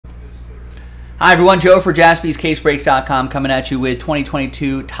Hi everyone, Joe for JaspysCaseBreaks.com coming at you with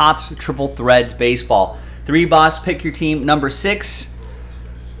 2022 Topps Triple Threads Baseball. 3 box, pick your team number 6,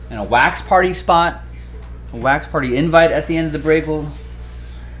 and a wax party spot, a wax party invite at the end of the break. And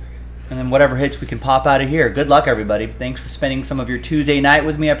then whatever hits, we can pop out of here. Good luck, everybody. Thanks for spending some of your Tuesday night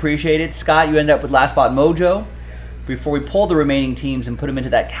with me. I appreciate it. Scott, you end up with Last Spot Mojo. Before we pull the remaining teams and put them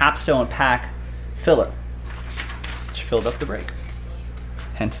into that capstone pack filler, which filled up the break.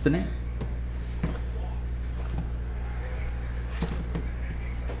 Hence the name.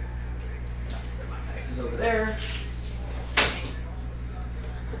 Over there.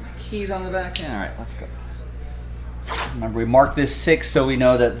 Put my keys on the back end. All right, let's go. Remember, we marked this 6 so we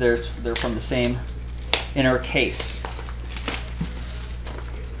know that they're from the same inner case.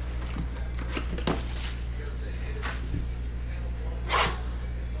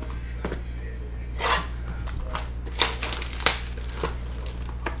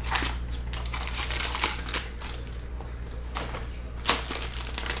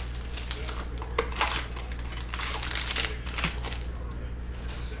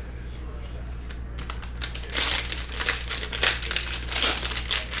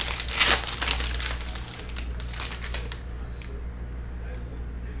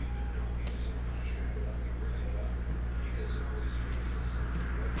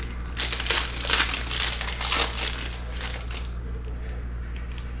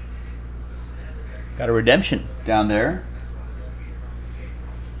 Got a redemption down there.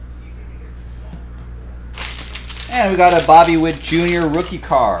 And we got a Bobby Witt Jr. rookie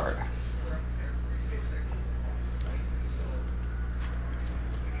card.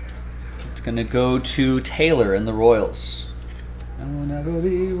 It's going to go to Taylor and the Royals. I will never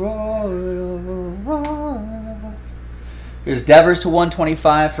be royal. Here's Devers to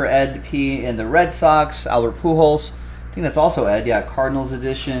 125 for Ed P. and the Red Sox. Albert Pujols. I think that's also Ed. Yeah, Cardinals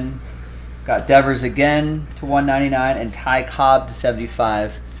edition. Got Devers again to 199 and Ty Cobb to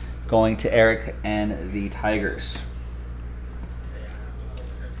 75 going to Eric and the Tigers.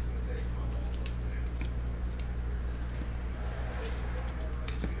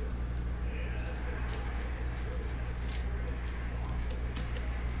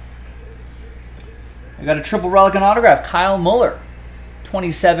 I got a triple relic and autograph. Kyle Muller,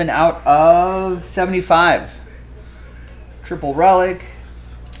 27 out of 75. Triple relic.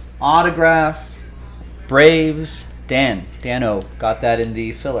 Autograph, Braves, Dano got that in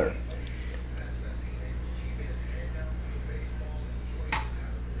the filler.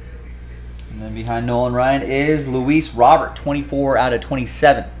 And then behind Nolan Ryan is Luis Robert, 24 out of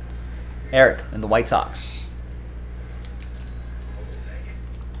 27. Eric and the White Sox.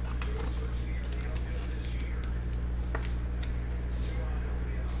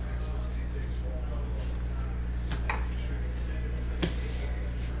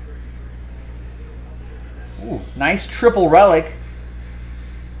 Ooh, nice triple relic.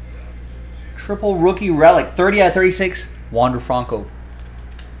 Triple rookie relic. 30 out of 36. Wander Franco.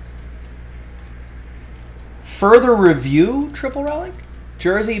 Further review triple relic.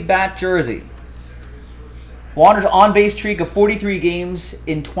 Jersey, bat jersey. Wander's on-base streak of 43 games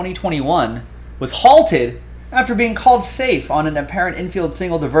in 2021 was halted after being called safe on an apparent infield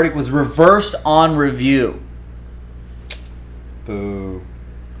single. The verdict was reversed on review. Boo.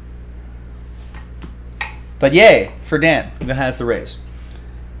 But yay for Dan, who has the Rays.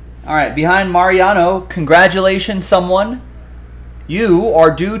 All right, behind Mariano, congratulations, someone. You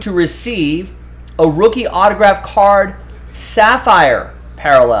are due to receive a rookie autograph card Sapphire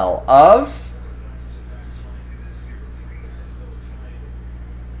parallel of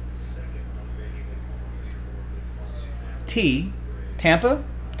T, Tampa,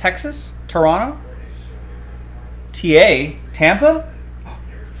 Texas, Toronto, TA, Tampa,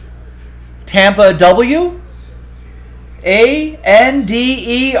 Tampa W, A-N-D-E-R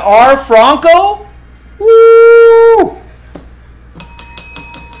Franco? Woo!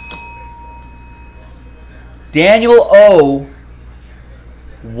 Daniel O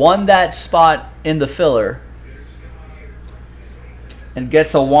won that spot in the filler and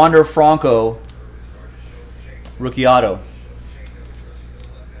gets a Wander Franco rookie auto.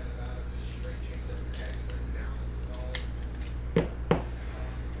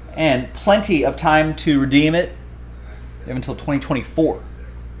 And plenty of time to redeem it. They have until 2024.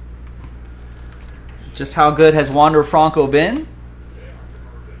 Just how good has Wander Franco been?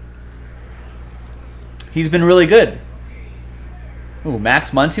 He's been really good. Ooh,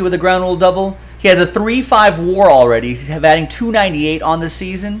 Max Muncy with a ground rule double. He has a 3.5 WAR already. He's batting 298 on the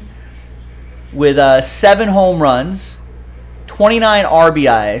season with 7 home runs, 29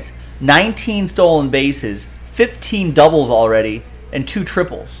 RBIs, 19 stolen bases, 15 doubles already, and 2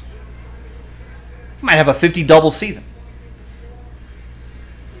 triples. He might have a 50 double season.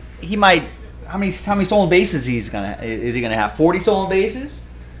 He might. How many stolen bases is he gonna have? 40 stolen bases?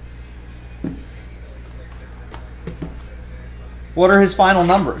 What are his final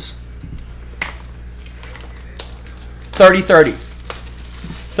numbers? 30-30.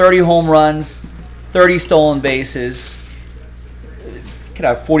 30 home runs, 30 stolen bases. Could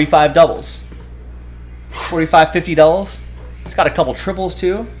have 45 doubles. 45, 50 doubles. He's got a couple triples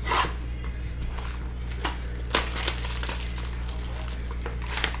too.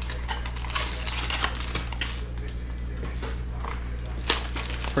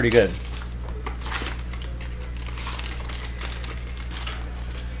 Pretty good.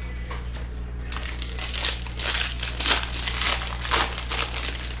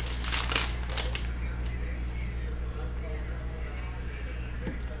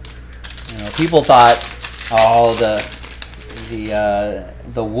 People thought, oh,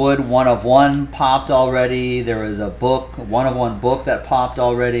 the Wood 1 of 1 popped already. There was a book, 1 of 1 book that popped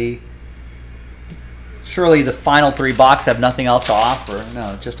already. Surely the final 3 boxes have nothing else to offer.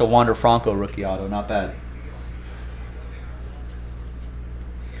 No, just a Wander Franco rookie auto. Not bad.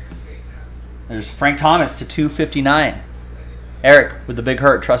 There's Frank Thomas to 259. Eric with the big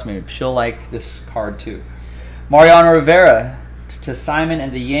hurt. Trust me, she'll like this card too. Mariano Rivera to Simon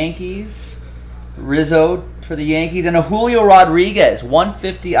and the Yankees. Rizzo for the Yankees. And a Julio Rodriguez,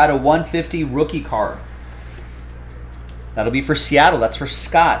 150 out of 150 rookie card. That'll be for Seattle. That's for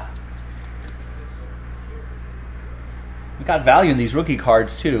Scott. We got value in these rookie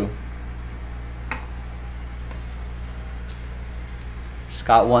cards too.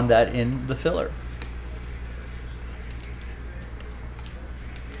 Scott won that in the filler.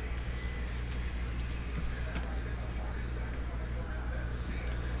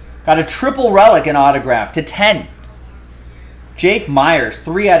 Got a triple relic and autograph to 10. Jake Myers,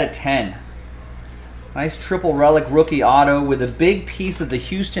 3 out of 10. Nice triple relic rookie auto with a big piece of the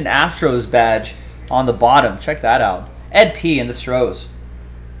Houston Astros badge on the bottom. Check that out. Ed P. and the Stros.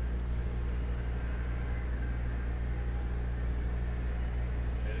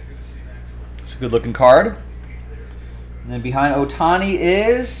 It's a good looking card. And then behind Ohtani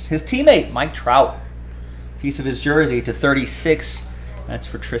is his teammate, Mike Trout. Piece of his jersey to 36. That's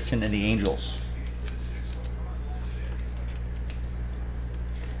for Tristan and the Angels.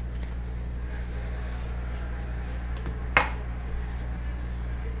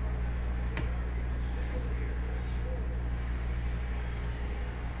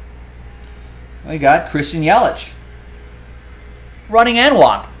 We got Christian Yelich. Running and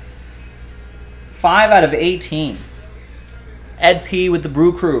walk. 5 out of 18. Ed P. with the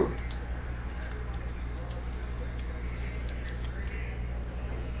Brew Crew.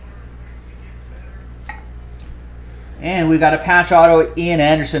 And we got a patch auto, Ian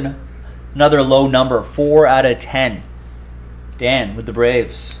Anderson. Another low number, 4 out of 10. Dan with the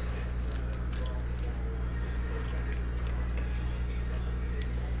Braves.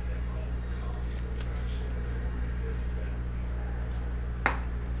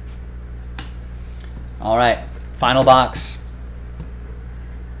 All right, final box.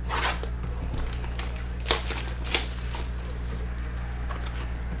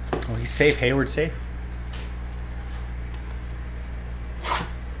 Oh, he's safe. Hayward's safe.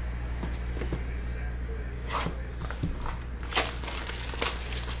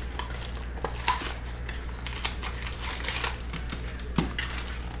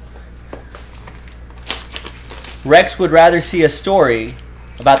 Rex would rather see a story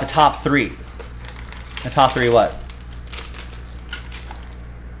about the top 3. The top 3 what?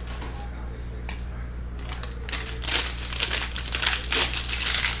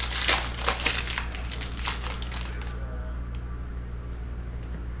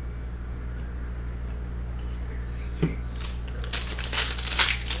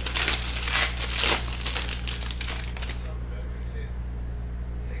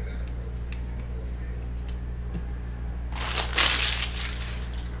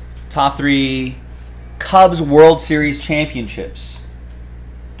 Top 3 Cubs World Series championships.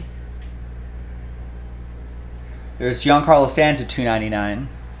 There's Giancarlo Stanton to 299.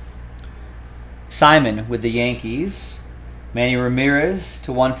 Simon with the Yankees. Manny Ramirez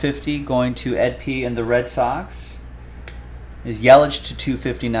to 150 going to Ed P. and the Red Sox. There's Yelich to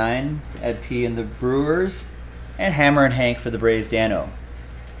 259. Ed P. and the Brewers. And Hammer and Hank for the Braves. Dano.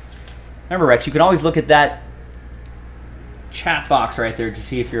 Remember, Rex, you can always look at that chat box right there to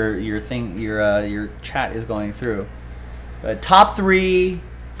see if your chat is going through. But top three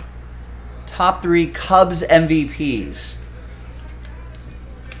Cubs MVPs.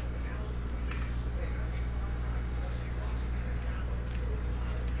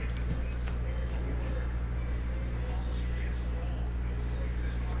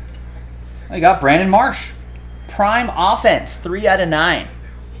 I got Brandon Marsh. Prime offense, 3 out of 9.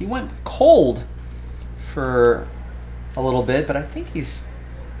 He went cold for a little bit, but I think he's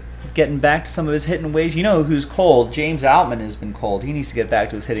getting back to some of his hitting ways. You know who's cold? James Outman has been cold. He needs to get back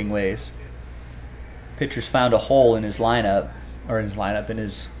to his hitting ways. Pitchers found a hole in his lineup, or in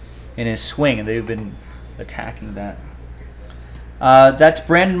his swing, and they've been attacking that. That's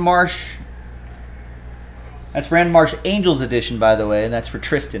Brandon Marsh. That's Brandon Marsh Angels edition, by the way, and that's for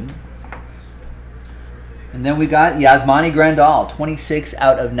Tristan. And then we got Yasmani Grandal, 26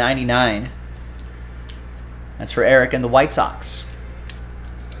 out of 99. That's for Eric and the White Sox.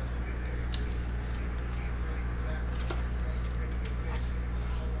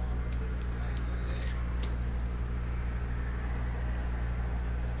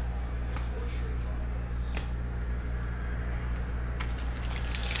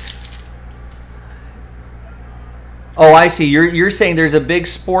 Oh, I see. You're saying there's a big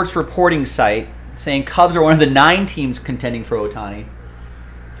sports reporting site saying Cubs are one of the 9 teams contending for Ohtani.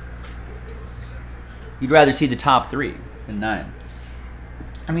 You'd rather see the top 3 than 9.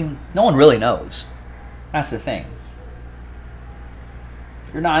 I mean, no one really knows. That's the thing.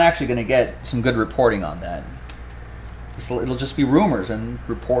 You're not actually going to get some good reporting on that. It'll just be rumors, and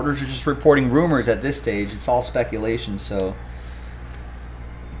reporters are just reporting rumors at this stage. It's all speculation, so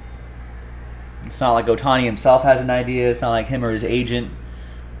it's not like Ohtani himself has an idea. It's not like him or his agent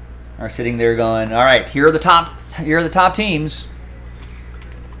are sitting there going, "All right, here are the top teams."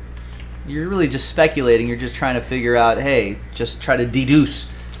 You're really just speculating. You're just trying to figure out, hey, just try to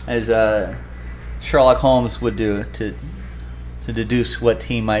deduce, as Sherlock Holmes would do, to deduce what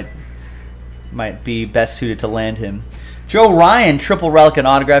team might be best suited to land him. Joe Ryan, triple relic and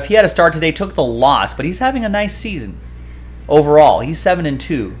autograph. He had a start today, took the loss, but he's having a nice season overall. He's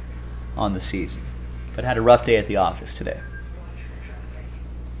 7-2 on the season, but had a rough day at the office today.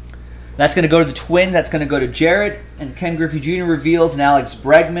 That's going to go to the Twins. That's going to go to Jarrett. And Ken Griffey Jr. reveals an Alex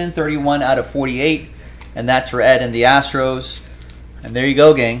Bregman, 31 out of 48. And that's for Ed and the Astros. And there you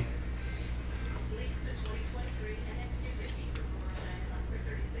go, gang.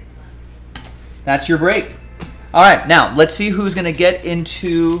 That's your break. All right, now let's see who's going to get an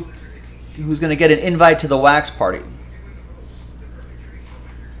invite to the wax party.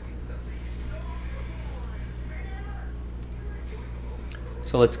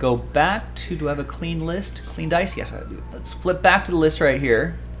 So let's go back to, do I have a clean list? Clean dice? Yes, I do. Let's flip back to the list right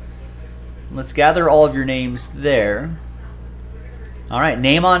here. Let's gather all of your names there. All right,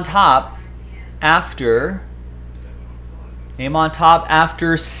 name on top after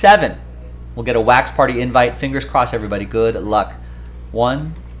 7. We'll get a wax party invite. Fingers crossed, everybody. Good luck.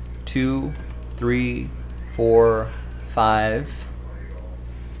 1, 2, 3, 4, 5,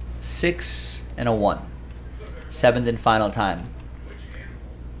 6, and a 1. 7th and final time.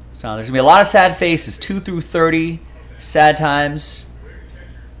 So there's going to be a lot of sad faces. 2 through 30, sad times.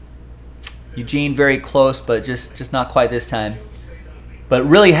 Eugene very close, but just not quite this time. But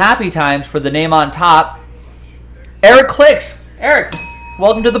really happy times for the name on top. Eric Clicks. Eric,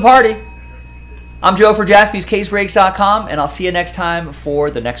 welcome to the party. I'm Joe for JaspysCaseBreaks.com, and I'll see you next time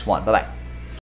for the next one. Bye-bye.